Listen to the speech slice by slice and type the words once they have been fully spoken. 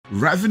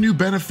Revenue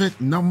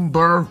benefit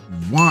number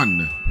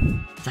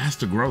one,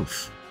 faster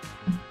growth.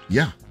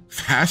 Yeah,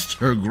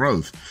 faster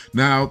growth.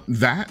 Now,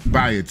 that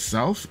by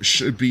itself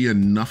should be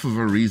enough of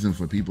a reason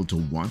for people to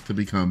want to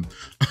become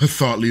a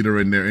thought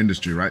leader in their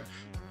industry, right?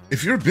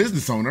 If you're a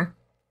business owner,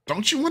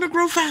 don't you want to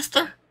grow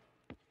faster?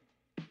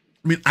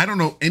 I mean, I don't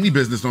know any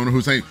business owner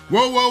who's saying,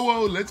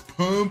 whoa, let's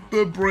pump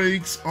the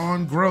brakes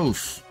on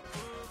growth.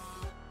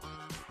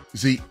 You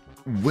see,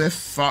 with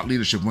thought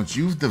leadership, once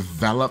you've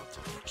developed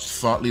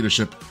thought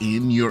leadership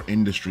in your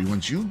industry,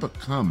 once you've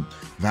become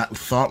that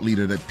thought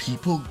leader that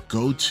people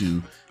go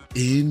to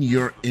in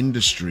your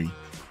industry,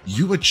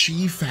 you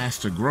achieve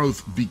faster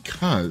growth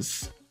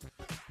because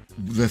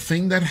the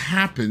thing that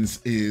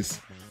happens is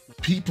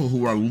people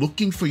who are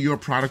looking for your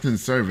product and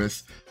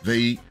service,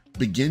 they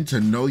begin to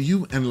know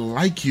you and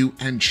like you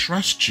and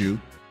trust you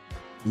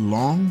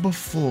long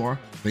before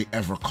they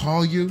ever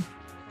call you,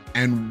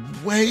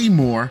 and way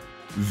more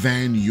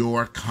than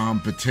your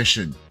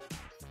competition.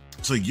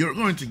 So you're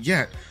going to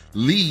get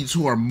leads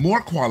who are more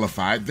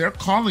qualified. They're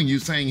calling you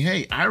saying,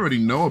 hey, I already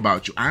know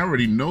about you. I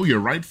already know you're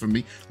right for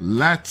me.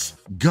 Let's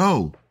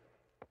go.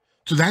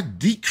 So that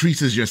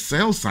decreases your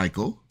sales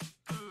cycle,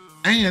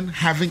 and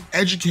having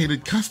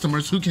educated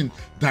customers who can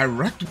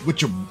direct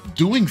what you're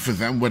doing for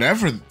them,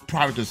 whatever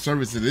product or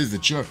service it is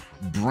that you're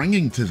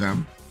bringing to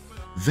them,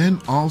 then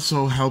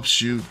also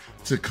helps you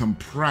to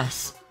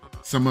compress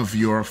some of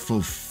your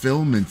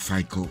fulfillment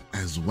cycle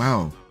as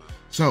well.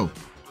 So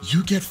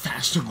you get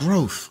faster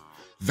growth.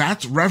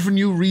 That's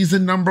revenue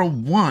reason number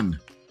one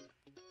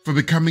for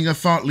becoming a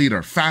thought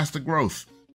leader, faster growth.